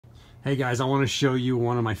Hey guys, I want to show you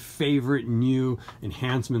one of my favorite new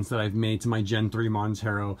enhancements that I've made to my Gen 3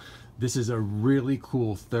 Montero. This is a really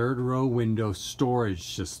cool third row window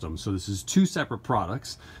storage system. So this is two separate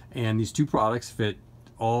products, and these two products fit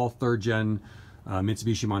all third gen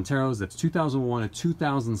Mitsubishi Monteros. That's 2001 and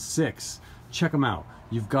 2006. Check them out.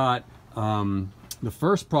 You've got the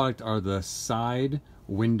first product are the side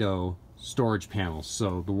window storage panels.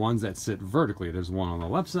 So the ones that sit vertically. There's one on the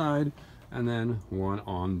left side and then one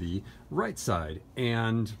on the right side.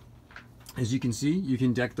 And as you can see, you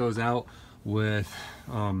can deck those out with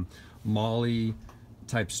Molly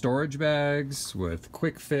type storage bags with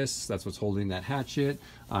quick fists. That's what's holding that hatchet.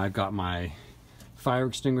 I've got my fire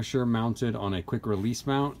extinguisher mounted on a quick release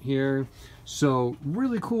mount here. So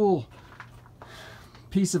really cool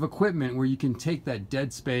piece of equipment where you can take that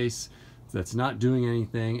dead space that's not doing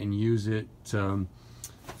anything and use it to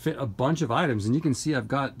fit a bunch of items. And you can see I've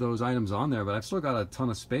got those items on there, but I've still got a ton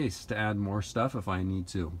of space to add more stuff if I need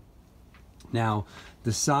to. Now,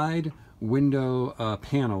 the side window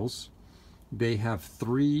panels, they have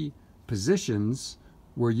three positions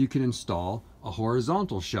where you can install a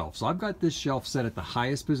horizontal shelf. So I've got this shelf set at the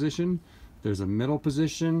highest position. There's a middle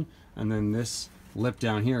position, and then this lip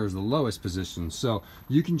down here is the lowest position. So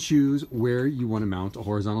you can choose where you want to mount a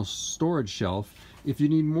horizontal storage shelf if you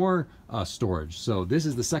need more storage. So this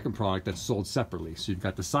is the second product that's sold separately. So you've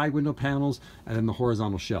got the side window panels and then the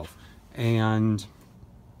horizontal shelf. And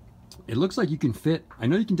it looks like you can fit, I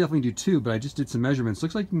know you can definitely do two, but I just did some measurements.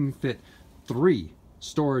 Looks like you can fit three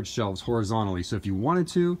storage shelves horizontally. So if you wanted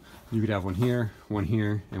to, you could have one here,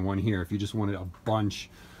 and one here if you just wanted a bunch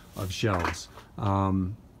of shelves.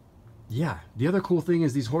 Yeah, the other cool thing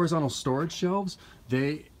is these horizontal storage shelves,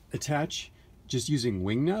 they attach just using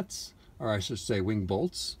wing nuts, or I should say wing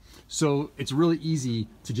bolts. So it's really easy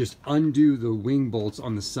to just undo the wing bolts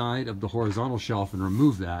on the side of the horizontal shelf and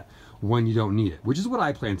remove that when you don't need it, which is what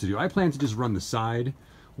I plan to do. I plan to just run the side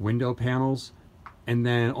window panels, and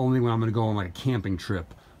then only when I'm gonna go on like a camping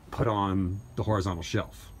trip, put on the horizontal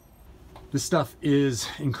shelf. This stuff is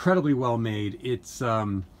incredibly well made. It's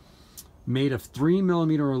made of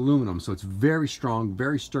 3mm aluminum, so it's very strong,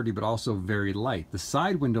 very sturdy, but also very light. The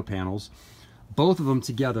side window panels, both of them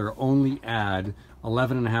together only add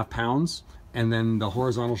 11.5 pounds, and then the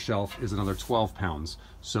horizontal shelf is another 12 pounds.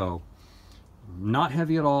 So not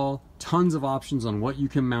heavy at all, tons of options on what you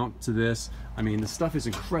can mount to this. I mean, the stuff is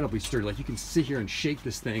incredibly sturdy. Like, you can sit here and shake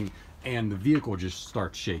this thing and the vehicle just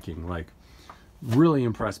starts shaking. Like, really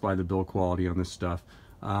impressed by the build quality on this stuff.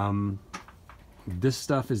 This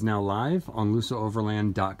stuff is now live on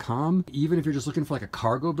lusooverland.com. Even if you're just looking for like a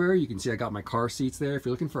cargo barrier, you can see I got my car seats there. If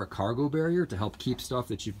you're looking for a cargo barrier to help keep stuff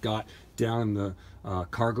that you've got down in the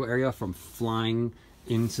cargo area from flying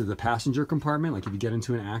into the passenger compartment, like if you get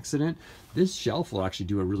into an accident, this shelf will actually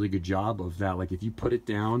do a really good job of that. Like if you put it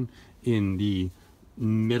down in the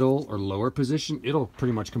middle or lower position, it'll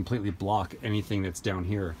pretty much completely block anything that's down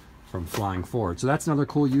here from flying forward. So that's another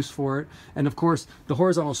cool use for it. And of course, the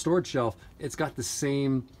horizontal storage shelf, it's got the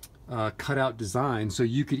same cutout design, so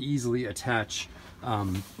you could easily attach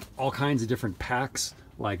all kinds of different packs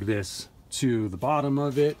like this to the bottom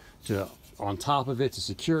of it, to on top of it, to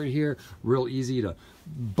secure it here. Real easy to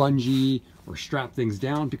bungee or strap things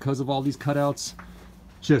down because of all these cutouts.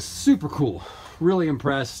 Just super cool. Really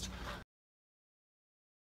impressed.